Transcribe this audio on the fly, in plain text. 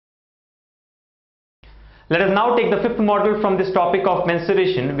Let us now take the fifth module from this topic of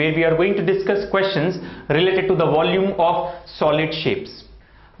mensuration, where we are going to discuss questions related to the volume of solid shapes.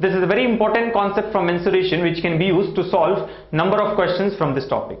 This is a very important concept from mensuration which can be used to solve number of questions from this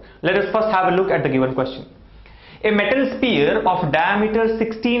topic. Let us first have a look at the given question. A metal sphere of diameter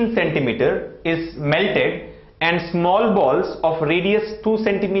 16 cm is melted and small balls of radius 2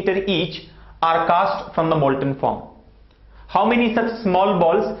 cm each are cast from the molten form. How many such small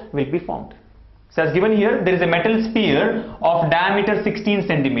balls will be formed? So as given here, there is a metal sphere of diameter 16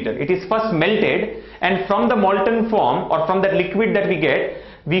 cm. It is first melted, and from the molten form or from the liquid that we get,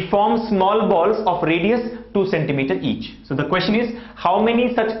 we form small balls of radius 2 cm each. So the question is, how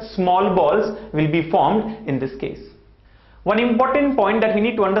many such small balls will be formed in this case? One important point that we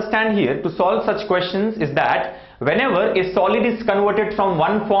need to understand here to solve such questions is that whenever a solid is converted from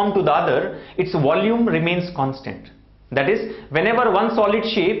one form to the other, its volume remains constant. That is, whenever one solid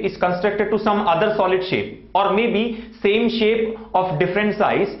shape is constructed to some other solid shape, or maybe same shape of different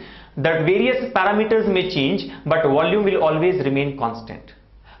size, the various parameters may change, but volume will always remain constant.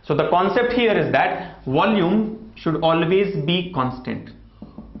 So the concept here is that volume should always be constant.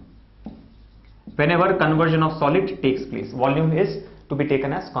 Whenever conversion of solid takes place, volume is to be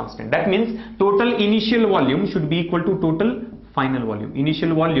taken as constant. That means total initial volume should be equal to total final volume.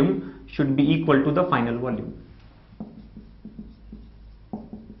 Initial volume should be equal to the final volume.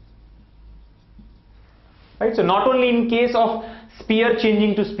 Right? So not only in case of sphere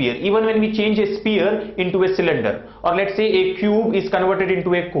changing to sphere, even when we change a sphere into a cylinder, or let's say a cube is converted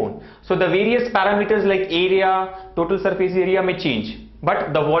into a cone, so the various parameters like area, total surface area may change,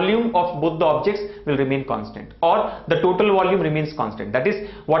 but the volume of both the objects will remain constant, or the total volume remains constant. That is,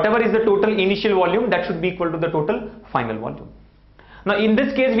 whatever is the total initial volume, that should be equal to the total final volume. Now in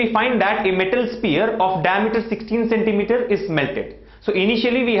this case, we find that a metal sphere of diameter 16 cm is melted. So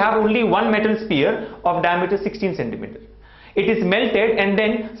initially we have only one metal sphere of diameter 16 cm. It is melted, and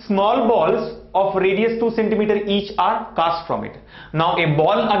then small balls of radius 2 cm each are cast from it. Now a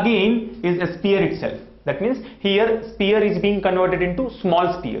ball again is a sphere itself. That means here sphere is being converted into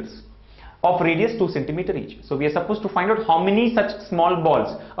small spheres of radius 2 cm each. So we are supposed to find out how many such small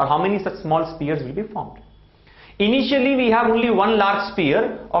balls or how many such small spheres will be formed. Initially we have only one large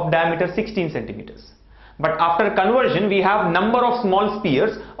sphere of diameter 16 cm. But after conversion, we have number of small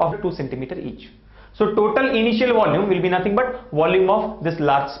spheres of 2 cm each. So total initial volume will be nothing but volume of this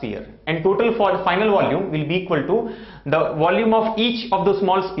large sphere, and total for final volume will be equal to the volume of each of the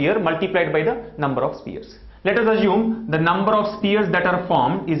small sphere multiplied by the number of spheres. Let us assume the number of spheres that are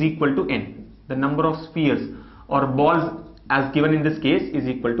formed is equal to n. The number of spheres or balls as given in this case is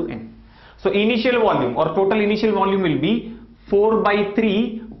equal to n. So initial volume or total initial volume will be 4 by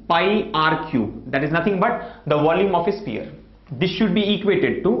 3 pi r cube. That is nothing but the volume of a sphere. This should be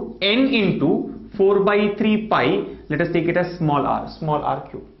equated to n into 4 by 3 pi, let us take it as small r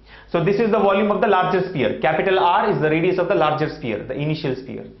cube. So this is the volume of the larger sphere. Capital R is the radius of the larger sphere, the initial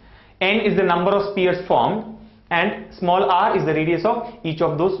sphere. N is the number of spheres formed, and small r is the radius of each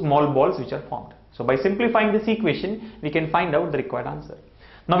of those small balls which are formed. So by simplifying this equation, we can find out the required answer.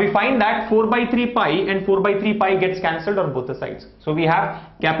 Now we find that 4 by 3 pi and 4 by 3 pi gets cancelled on both the sides. So we have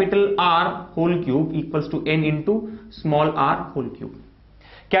capital R whole cube equals to n into small r whole cube.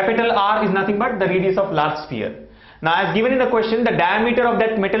 Capital R is nothing but the radius of large sphere. Now as given in the question, the diameter of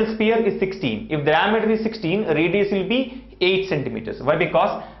that metal sphere is 16. If the diameter is 16, radius will be 8 centimeters. Why?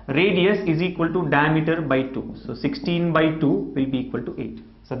 Because radius is equal to diameter by 2. So 16 by 2 will be equal to 8.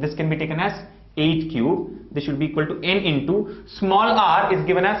 So this can be taken as 8 cube. This should be equal to n into small r is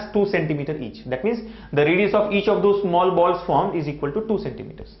given as 2 centimeter each. That means the radius of each of those small balls formed is equal to 2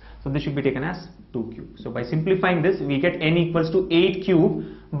 centimeters. So this should be taken as 2 cube. So by simplifying this, we get n equals to 8 cube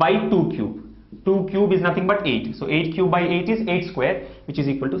by 2 cube. 2 cube is nothing but 8. So 8 cube by 8 is 8 square, which is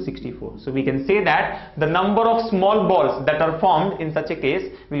equal to 64. So we can say that the number of small balls that are formed in such a case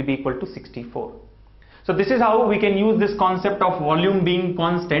will be equal to 64. So this is how we can use this concept of volume being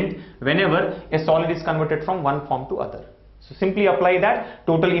constant whenever a solid is converted from one form to other. So simply apply that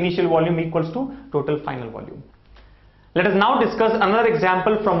total initial volume equals to total final volume. Let us now discuss another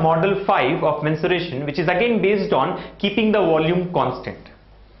example from model 5 of mensuration, which is again based on keeping the volume constant.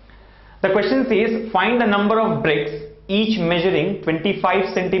 The question says, find the number of bricks each measuring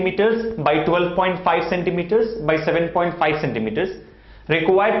 25 centimeters by 12.5 centimeters by 7.5 centimeters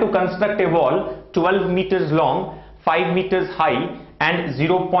required to construct a wall 12 meters long, 5 meters high and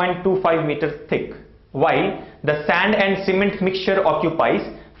 0.25 meters thick, while the sand and cement mixture occupies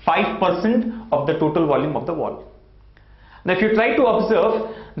 5% of the total volume of the wall. Now if you try to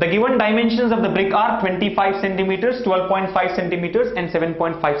observe, the given dimensions of the brick are 25 centimeters, 12.5 centimeters and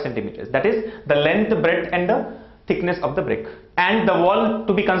 7.5 centimeters. That is the length, breadth and the thickness of the brick. And the wall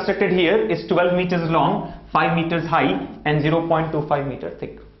to be constructed here is 12 meters long, 5 meters high and 0.25 meter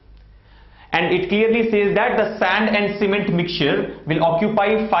thick. And it clearly says that the sand and cement mixture will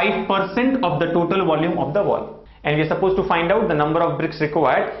occupy 5% of the total volume of the wall. And we are supposed to find out the number of bricks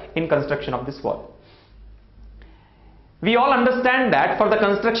required in construction of this wall. We all understand that for the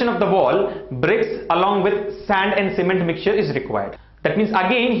construction of the wall, bricks along with sand and cement mixture is required. That means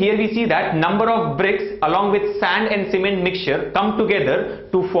again here we see that number of bricks along with sand and cement mixture come together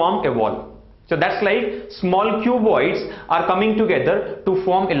to form a wall. So that's like small cuboids are coming together to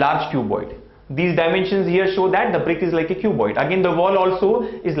form a large cuboid. These dimensions here show that the brick is like a cuboid. Again, the wall also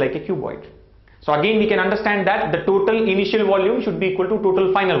is like a cuboid. So again, we can understand that the total initial volume should be equal to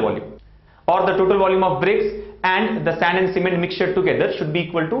total final volume, or the total volume of bricks and the sand and cement mixture together should be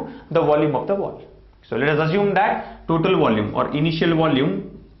equal to the volume of the wall. So let us assume that total volume or initial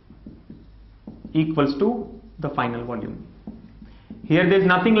volume equals to the final volume. Here there is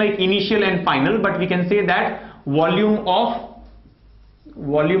nothing like initial and final, but we can say that volume of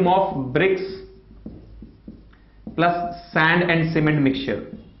bricks plus sand and cement mixture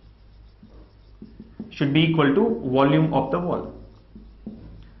should be equal to volume of the wall.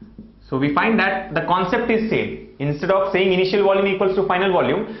 So we find that the concept is same. Instead of saying initial volume equals to final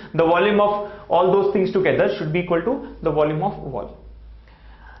volume, the volume of all those things together should be equal to the volume of wall.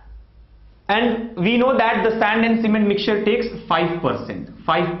 And we know that the sand and cement mixture takes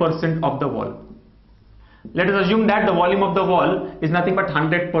 5% of the wall. Let us assume that the volume of the wall is nothing but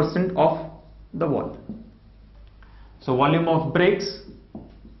 100% of the wall. So volume of bricks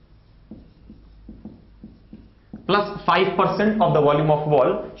plus 5% of the volume of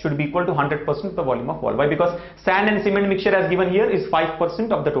wall should be equal to 100% of the volume of wall. Why? Because sand and cement mixture as given here is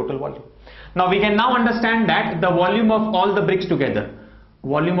 5% of the total volume. Now we can now understand that the volume of all the bricks together,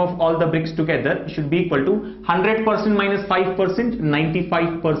 should be equal to 100% minus 5%,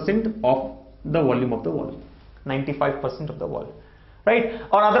 95% of the volume of the wall. 95% of the wall. Right?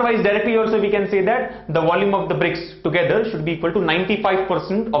 Or otherwise directly also we can say that the volume of the bricks together should be equal to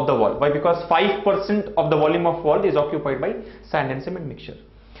 95% of the wall. Why? Because 5% of the volume of wall is occupied by sand and cement mixture.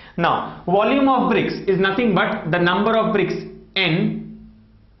 Now volume of bricks is nothing but the number of bricks n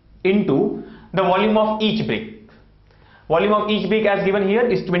into the volume of each brick. Volume of each brick as given here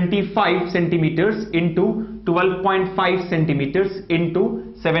is 25 centimeters into 12.5 centimeters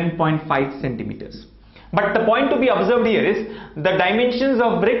into 7.5 centimeters. But the point to be observed here is the dimensions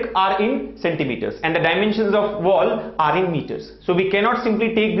of brick are in centimeters and the dimensions of wall are in meters. So we cannot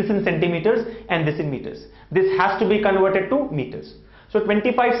simply take this in centimeters and this in meters. This has to be converted to meters. So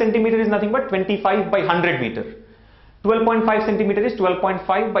 25 centimeter is nothing but 25 by 100 meter. 12.5 centimeter is 12.5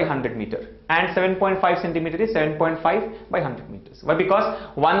 by 100 meter and 7.5 centimeter is 7.5 by 100 meters. Why? Because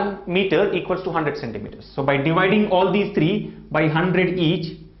 1 meter equals to 100 centimeters. So by dividing all these three by 100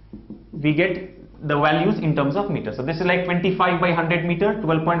 each, we get the values in terms of meters. So this is like 25 by 100 meter,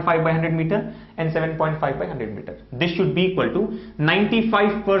 12.5 by 100 meter and 7.5 by 100 meter. This should be equal to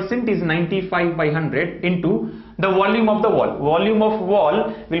 95% is 95 by 100 into the volume of the wall. Volume of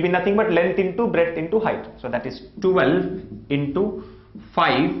wall will be nothing but length into breadth into height. So that is 12 into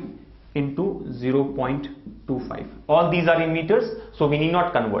 5 into 0.25. All these are in meters, so we need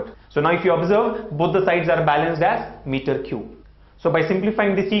not convert. So now if you observe, both the sides are balanced as meter cube. So by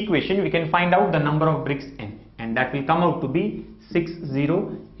simplifying this equation, we can find out the number of bricks n, and that will come out to be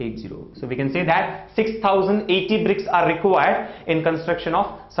 6080. So we can say that 6080 bricks are required in construction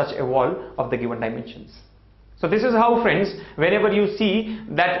of such a wall of the given dimensions. So this is how, friends, whenever you see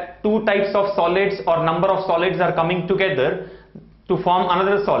that two types of solids or number of solids are coming together to form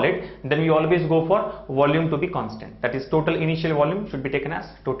another solid, then we always go for volume to be constant. That is, total initial volume should be taken as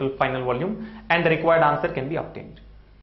total final volume and the required answer can be obtained.